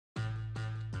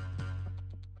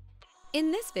In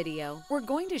this video, we're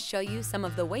going to show you some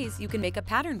of the ways you can make a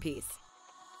pattern piece.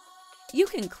 You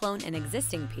can clone an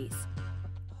existing piece.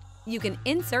 You can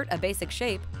insert a basic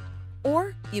shape,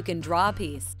 or you can draw a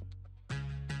piece.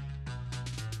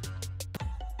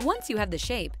 Once you have the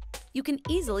shape, you can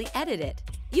easily edit it.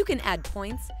 You can add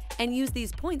points and use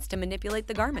these points to manipulate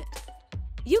the garment.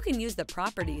 You can use the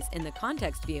properties in the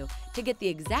context view to get the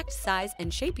exact size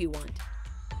and shape you want.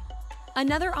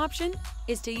 Another option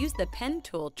is to use the pen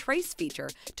tool trace feature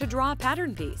to draw a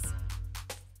pattern piece.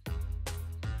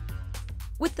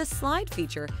 With the slide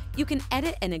feature, you can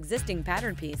edit an existing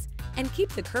pattern piece and keep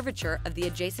the curvature of the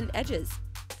adjacent edges.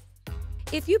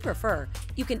 If you prefer,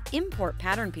 you can import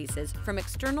pattern pieces from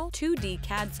external 2D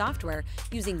CAD software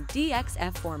using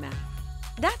DXF format.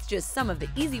 That's just some of the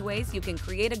easy ways you can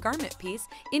create a garment piece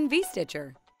in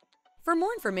VStitcher. For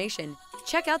more information,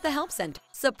 check out the Help Center,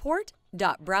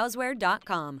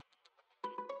 support.browseware.com.